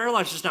like, my prayer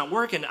life's just not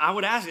working. I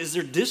would ask, is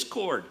there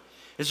discord?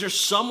 Is there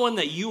someone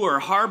that you are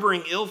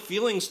harboring ill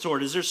feelings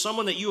toward? Is there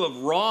someone that you have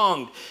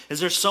wronged? Is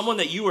there someone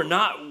that you are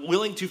not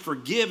willing to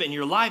forgive in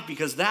your life?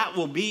 Because that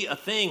will be a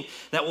thing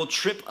that will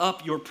trip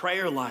up your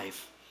prayer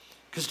life.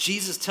 Because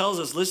Jesus tells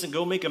us, listen,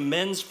 go make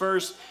amends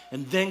first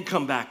and then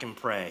come back and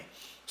pray.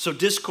 So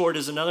discord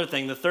is another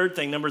thing. The third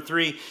thing, number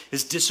 3,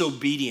 is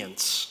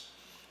disobedience.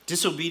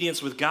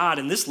 Disobedience with God,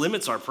 and this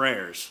limits our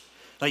prayers.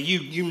 Like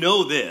you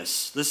know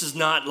this. This is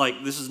not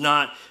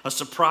a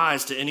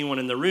surprise to anyone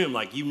in the room.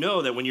 Like, you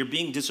know that when you're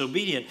being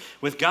disobedient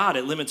with God,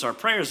 it limits our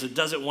prayers. It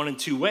does it one in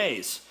 2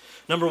 ways.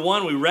 Number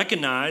 1, we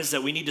recognize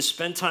that we need to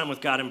spend time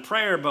with God in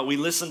prayer, but we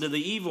listen to the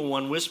evil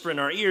one whisper in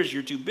our ears,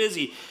 you're too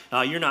busy,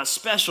 you're not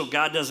special,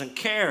 God doesn't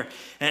care.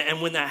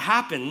 And when that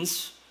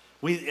happens,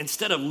 we,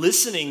 instead of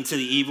listening to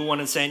the evil one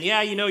and saying,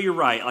 yeah, you know, you're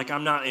right, like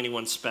I'm not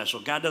anyone special,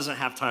 God doesn't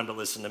have time to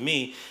listen to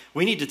me,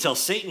 we need to tell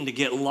Satan to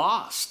get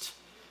lost.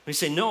 We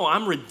say, no,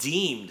 I'm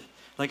redeemed.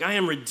 Like, I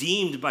am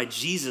redeemed by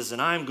Jesus,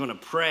 and I'm going to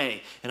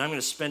pray, and I'm going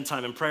to spend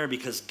time in prayer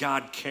because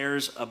God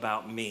cares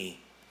about me.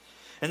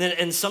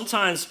 And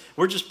sometimes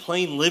we're just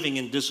plain living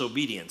in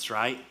disobedience,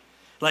 right?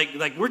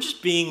 Like we're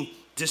just being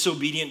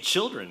disobedient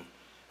children.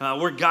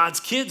 We're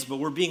God's kids, but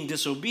we're being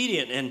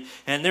disobedient,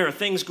 and there are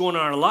things going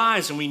on in our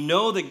lives, and we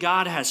know that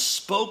God has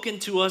spoken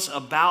to us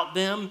about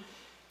them,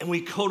 and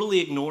we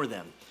totally ignore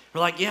them. We're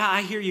like, yeah,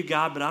 I hear you,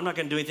 God, but I'm not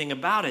going to do anything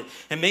about it.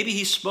 And maybe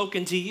he's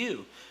spoken to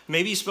you.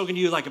 Maybe he's spoken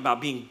to you like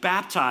about being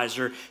baptized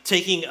or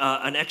taking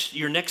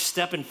your next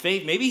step in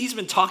faith. Maybe he's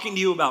been talking to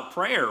you about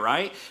prayer,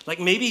 right? Like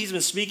maybe he's been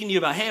speaking to you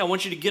about, hey, I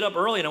want you to get up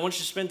early and I want you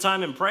to spend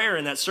time in prayer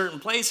in that certain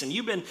place. And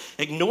you've been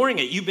ignoring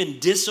it. You've been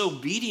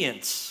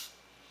disobedient.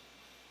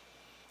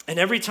 And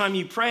every time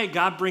you pray,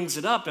 God brings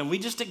it up and we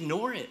just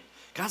ignore it.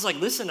 God's like,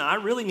 listen, I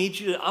really need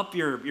you to up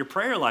your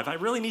prayer life. I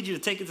really need you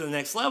to take it to the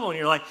next level. And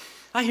you're like,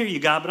 I hear you,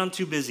 God, but I'm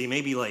too busy.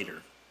 Maybe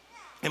later.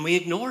 and we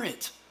ignore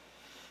it.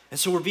 And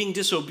so we're being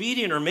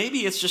disobedient, or maybe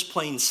it's just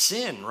plain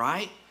sin,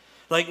 right?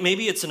 Like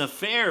maybe it's an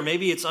affair,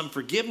 maybe it's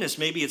unforgiveness,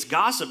 maybe it's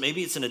gossip,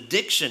 maybe it's an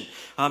addiction,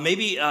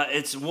 maybe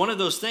it's one of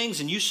those things,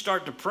 and you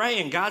start to pray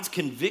and God's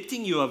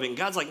convicting you of it. And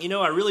God's like,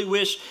 I really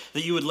wish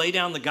that you would lay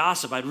down the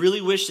gossip. I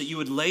really wish that you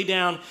would lay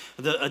down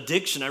the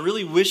addiction. I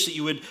really wish that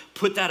you would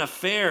put that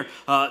affair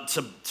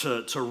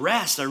to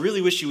rest. I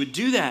really wish you would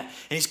do that.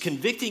 And he's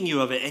convicting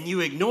you of it, and you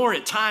ignore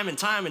it time and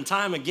time and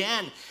time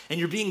again, and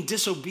you're being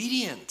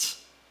disobedient.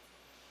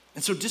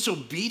 And so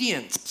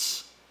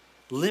disobedience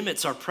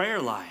limits our prayer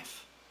life.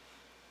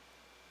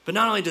 But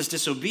not only does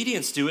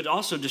disobedience do it,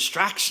 also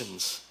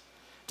distractions.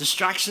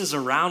 Distractions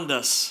around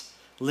us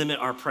limit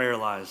our prayer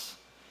lives.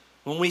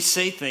 When we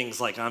say things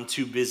like, I'm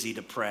too busy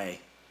to pray,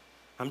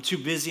 I'm too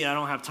busy, I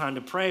don't have time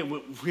to pray,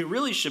 we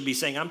really should be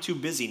saying, I'm too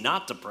busy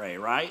not to pray,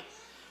 right?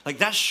 Like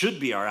that should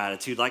be our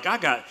attitude. Like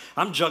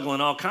I'm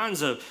juggling all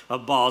kinds of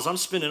balls, I'm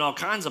spinning all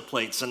kinds of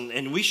plates,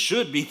 and we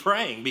should be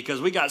praying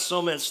because we got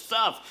so much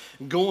stuff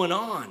going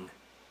on.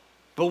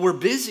 But we're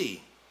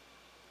busy.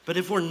 But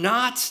if we're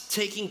not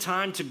taking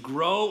time to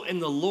grow in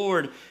the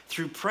Lord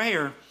through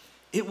prayer,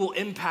 it will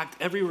impact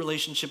every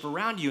relationship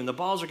around you. And the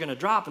balls are going to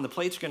drop and the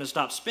plates are going to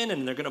stop spinning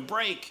and they're going to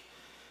break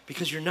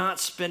because you're not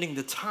spending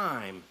the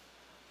time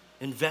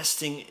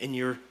investing in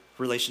your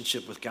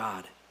relationship with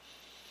God.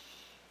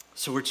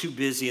 So we're too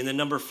busy. And then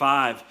number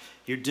 5,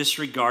 you're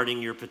disregarding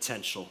your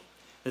potential.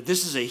 That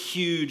this is a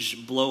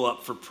huge blow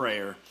up for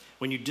prayer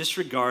when you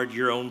disregard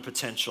your own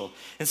potential.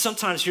 And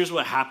sometimes here's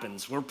what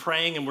happens. We're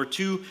praying and we're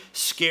too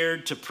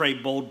scared to pray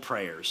bold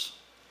prayers.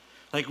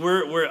 Like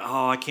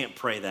I can't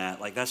pray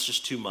that. Like that's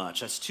just too much.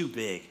 That's too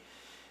big.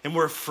 And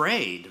we're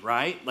afraid,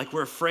 right? Like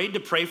we're afraid to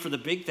pray for the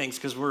big things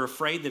because we're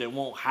afraid that it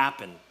won't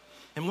happen.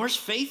 And where's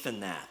faith in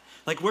that?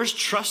 Like where's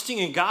trusting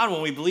in God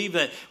when we believe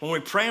that when we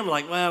pray and we're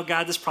like, well,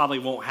 God, this probably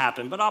won't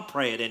happen, but I'll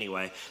pray it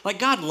anyway. Like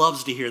God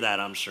loves to hear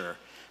that, I'm sure.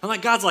 And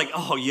like God's like,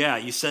 oh yeah,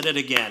 you said it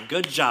again.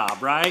 Good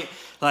job, right?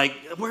 Like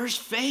where's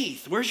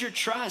faith? Where's your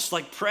trust?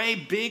 Like pray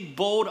big,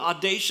 bold,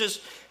 audacious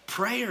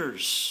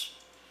prayers.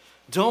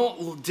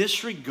 Don't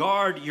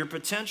disregard your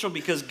potential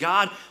because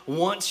God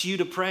wants you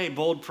to pray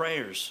bold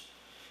prayers.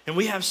 And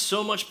we have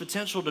so much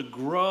potential to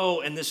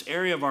grow in this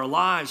area of our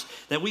lives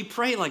that we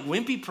pray like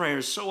wimpy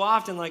prayers so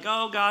often, like,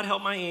 oh, God,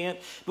 help my aunt.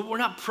 But we're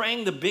not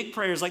praying the big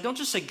prayers. Like, don't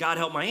just say, God,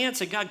 help my aunt.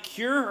 Say, God,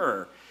 cure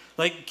her.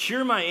 Like,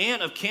 cure my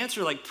aunt of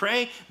cancer. Like,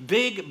 pray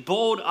big,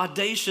 bold,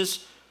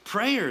 audacious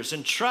prayers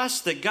and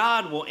trust that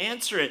God will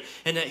answer it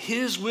and that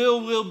his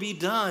will be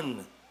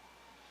done.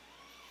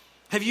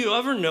 Have you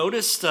ever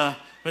noticed,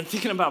 when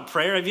thinking about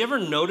prayer, have you ever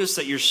noticed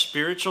that your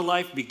spiritual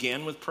life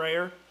began with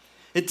prayer?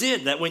 It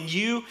did, that when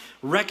you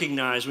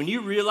recognized, when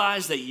you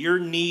realized that your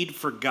need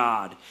for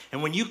God,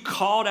 and when you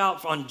called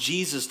out on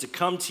Jesus to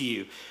come to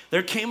you,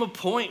 there came a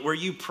point where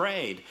you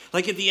prayed.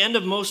 Like at the end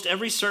of most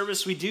every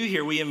service we do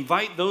here, we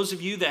invite those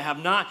of you that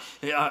have not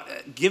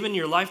given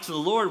your life to the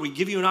Lord, we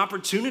give you an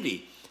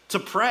opportunity to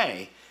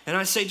pray. And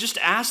I say, just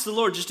ask the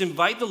Lord, just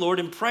invite the Lord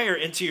in prayer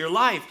into your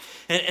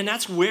life. And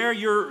that's where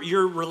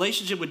your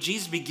relationship with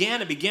Jesus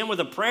began. It began with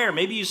a prayer.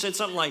 Maybe you said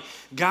something like,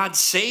 God,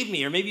 save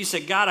me. Or maybe you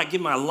said, God, I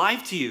give my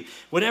life to you.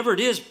 Whatever it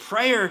is,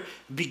 prayer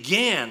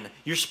began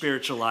your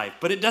spiritual life.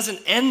 But it doesn't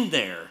end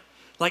there.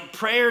 Like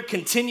prayer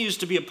continues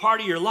to be a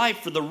part of your life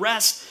for the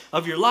rest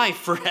of your life,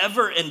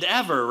 forever and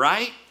ever,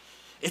 right?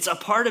 It's a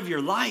part of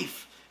your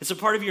life. It's a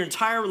part of your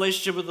entire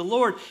relationship with the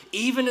Lord,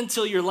 even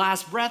until your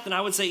last breath. And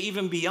I would say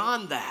even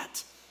beyond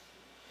that.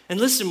 And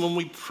listen, when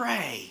we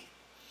pray,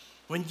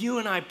 when you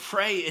and I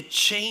pray, it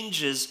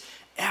changes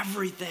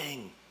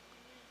everything.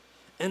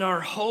 And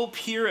our hope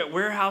here at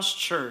Warehouse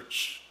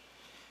Church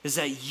is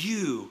that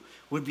you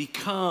would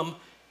become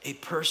a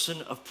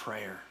person of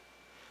prayer.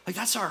 Like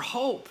that's our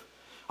hope.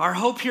 Our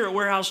hope here at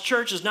Warehouse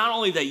Church is not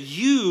only that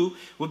you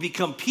would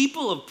become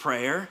people of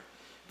prayer,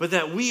 but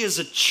that we as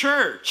a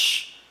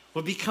church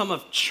would become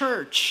a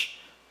church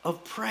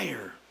of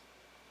prayer.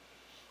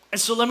 And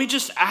so let me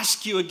just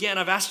ask you again,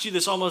 I've asked you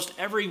this almost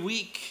every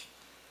week.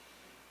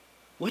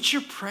 What's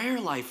your prayer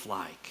life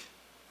like?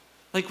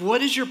 Like,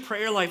 what is your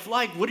prayer life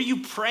like? What are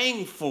you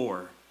praying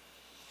for?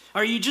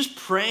 Are you just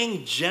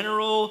praying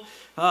general,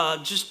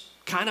 just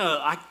kind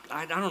of,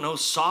 I don't know,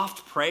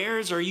 soft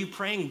prayers? Or are you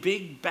praying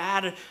big,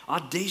 bad,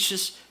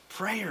 audacious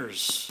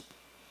prayers?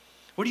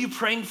 What are you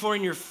praying for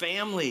in your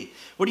family?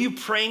 What are you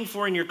praying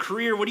for in your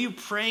career? What are you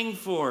praying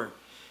for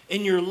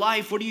in your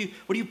life? What are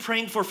you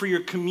praying for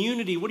your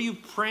community? What are you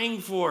praying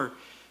for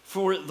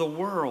the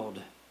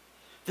world?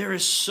 There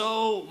is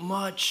so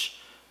much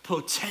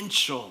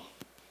potential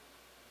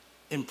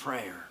in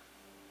prayer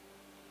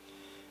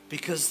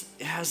because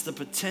it has the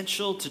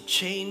potential to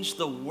change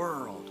the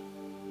world.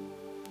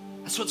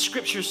 That's what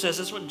Scripture says.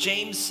 That's what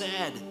James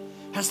said.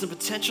 It has the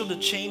potential to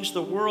change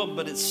the world,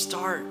 but it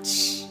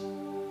starts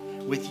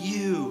with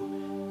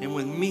you and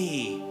with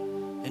me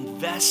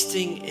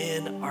investing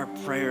in our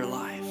prayer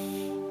life.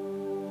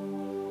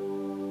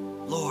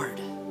 Lord,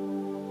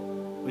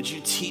 would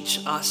you teach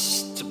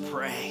us to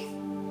pray?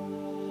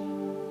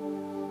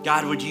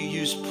 God, would you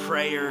use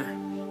prayer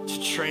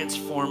to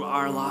transform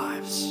our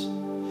lives?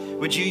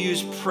 Would you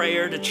use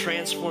prayer to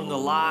transform the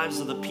lives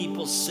of the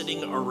people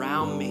sitting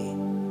around me?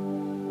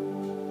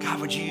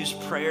 God, would you use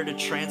prayer to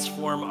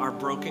transform our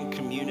broken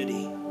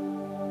community?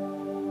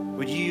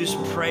 Would you use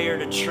prayer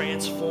to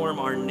transform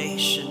our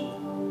nation?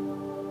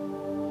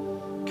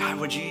 God,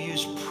 would you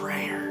use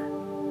prayer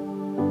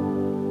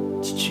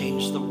to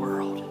change the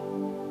world?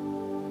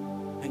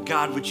 And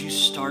God, would you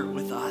start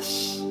with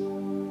us?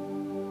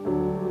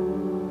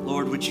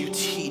 Lord, would you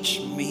teach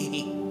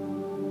me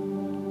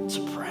to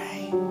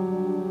pray?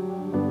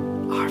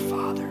 Our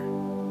Father,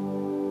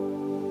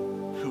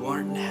 who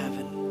art in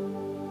heaven,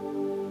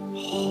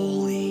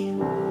 holy,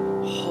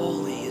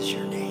 holy is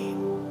your name.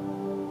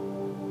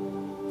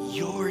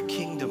 Your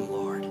kingdom,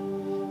 Lord,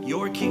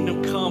 your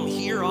kingdom come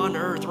here on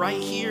earth,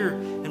 right here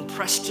in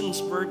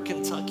Prestonsburg,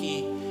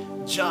 Kentucky,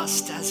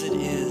 just as it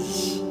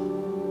is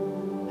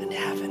in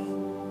heaven.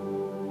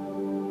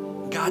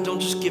 God, don't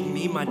just give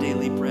me my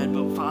daily bread,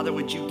 but Father,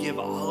 would you give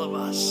all of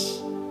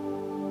us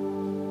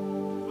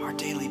our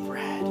daily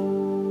bread?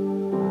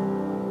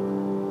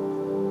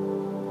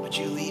 Would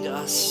you lead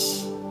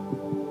us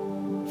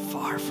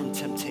far from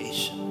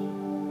temptation?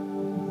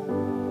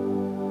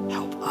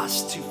 Help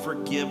us to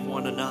forgive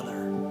one another.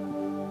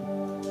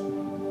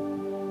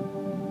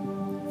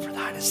 For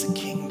thine is the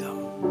kingdom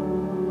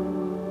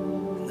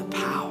and the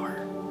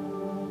power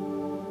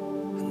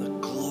and the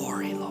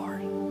glory,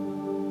 Lord,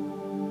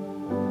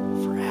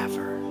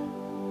 forever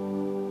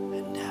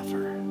and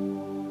ever.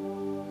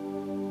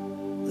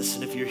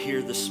 Listen, if you're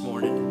here this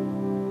morning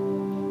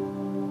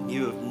and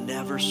you have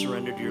never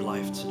surrendered your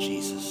life to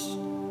Jesus,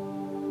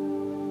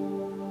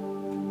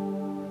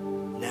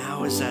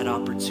 now is that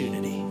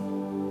opportunity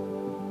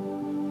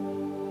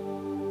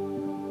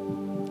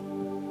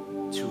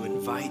to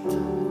invite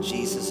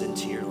Jesus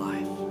into your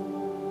life.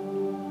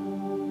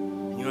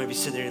 And you might be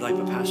sitting there and you're like,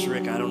 but Pastor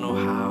Rick, I don't know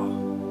how.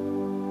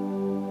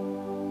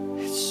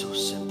 It's so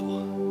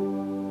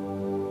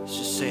simple. It's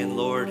just saying,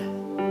 Lord,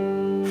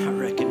 I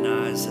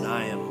recognize that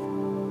I am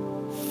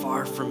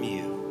far from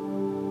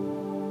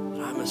you,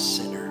 that I'm a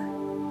sinner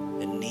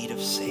in need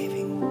of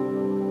saving.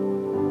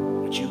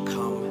 Would you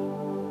come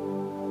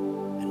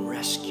and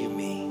rescue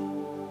me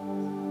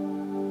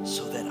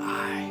so that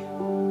I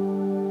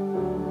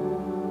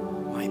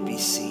might be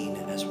seen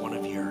as one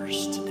of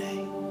yours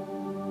today?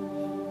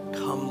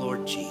 Come,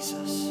 Lord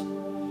Jesus,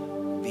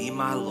 be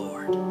my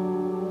Lord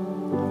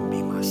and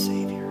be my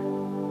Savior.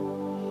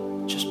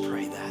 Just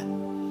pray that.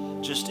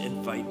 Just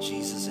invite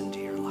Jesus into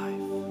your life.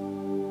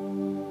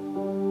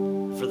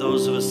 For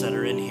those of us that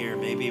are in here,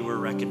 maybe we're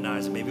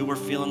recognizing, maybe we're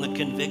feeling the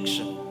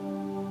conviction,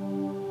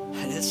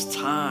 and it's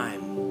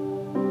time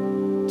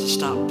to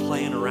stop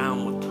playing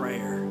around with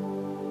prayer.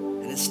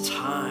 And it's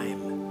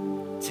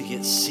time to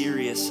get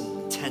serious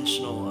and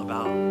intentional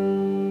about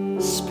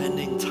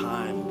spending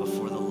time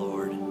before the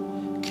Lord,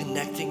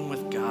 connecting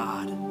with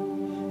God,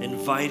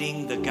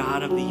 inviting the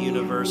God of the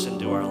universe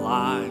into our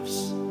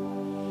lives,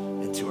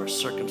 into our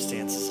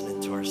circumstances, and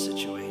into our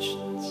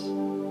situations.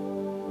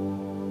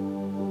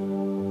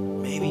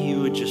 Maybe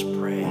you would just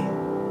pray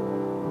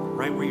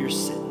right where you're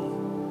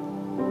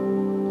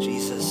sitting.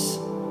 Jesus,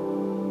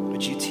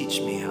 would you teach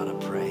me how to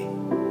pray?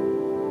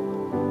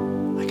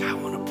 Like, I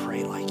want to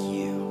pray like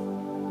you.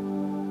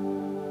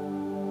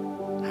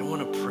 I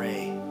want to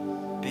pray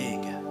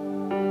big,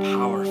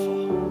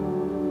 powerful,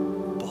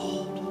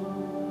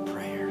 bold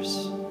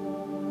prayers.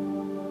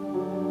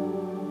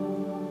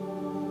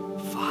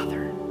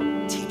 Father,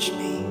 teach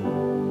me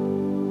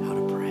how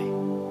to pray.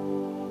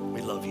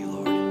 We love you,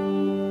 Lord.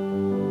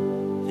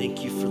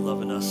 Thank you for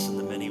loving us in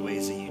the many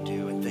ways that you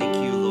do. And thank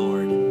you,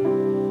 Lord,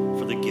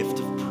 for the gift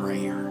of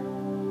prayer,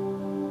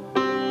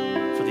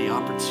 for the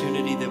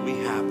opportunity that we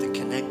have to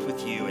connect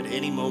with you at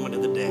any moment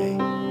of the day,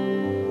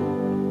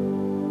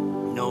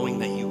 knowing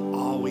that you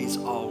always,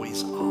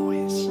 always,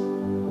 always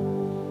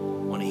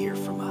want to hear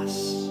from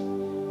us.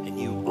 And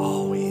you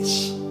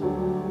always,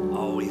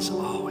 always,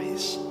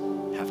 always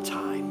have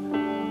time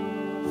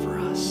for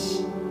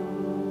us.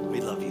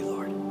 We love you,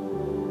 Lord.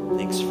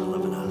 Thanks for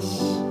loving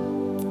us.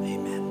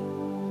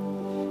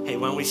 Amen. Hey,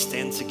 why don't we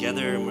stand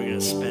together and we're going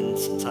to spend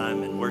some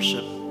time in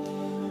worship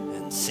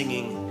and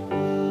singing.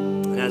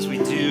 And as we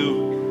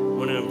do, I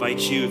want to invite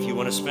you, if you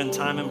want to spend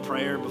time in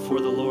prayer before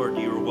the Lord,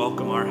 you are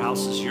welcome. Our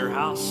house is your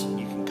house, and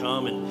you can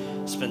come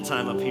and spend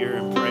time up here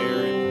in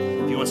prayer.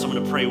 And if you want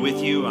someone to pray with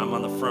you, I'm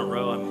on the front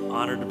row. I'm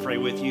honored to pray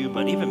with you.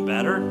 But even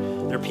better,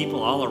 there are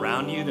people all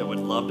around you that would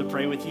love to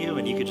pray with you,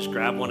 and you could just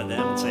grab one of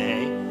them and say,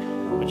 hey,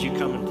 would you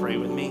come and pray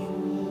with me?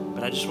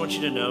 But I just want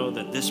you to know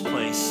that this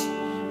place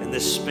and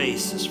this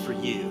space is for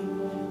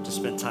you to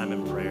spend time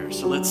in prayer.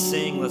 So let's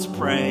sing, let's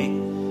pray,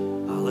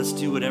 let's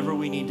do whatever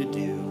we need to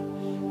do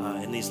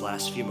in these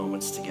last few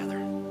moments together.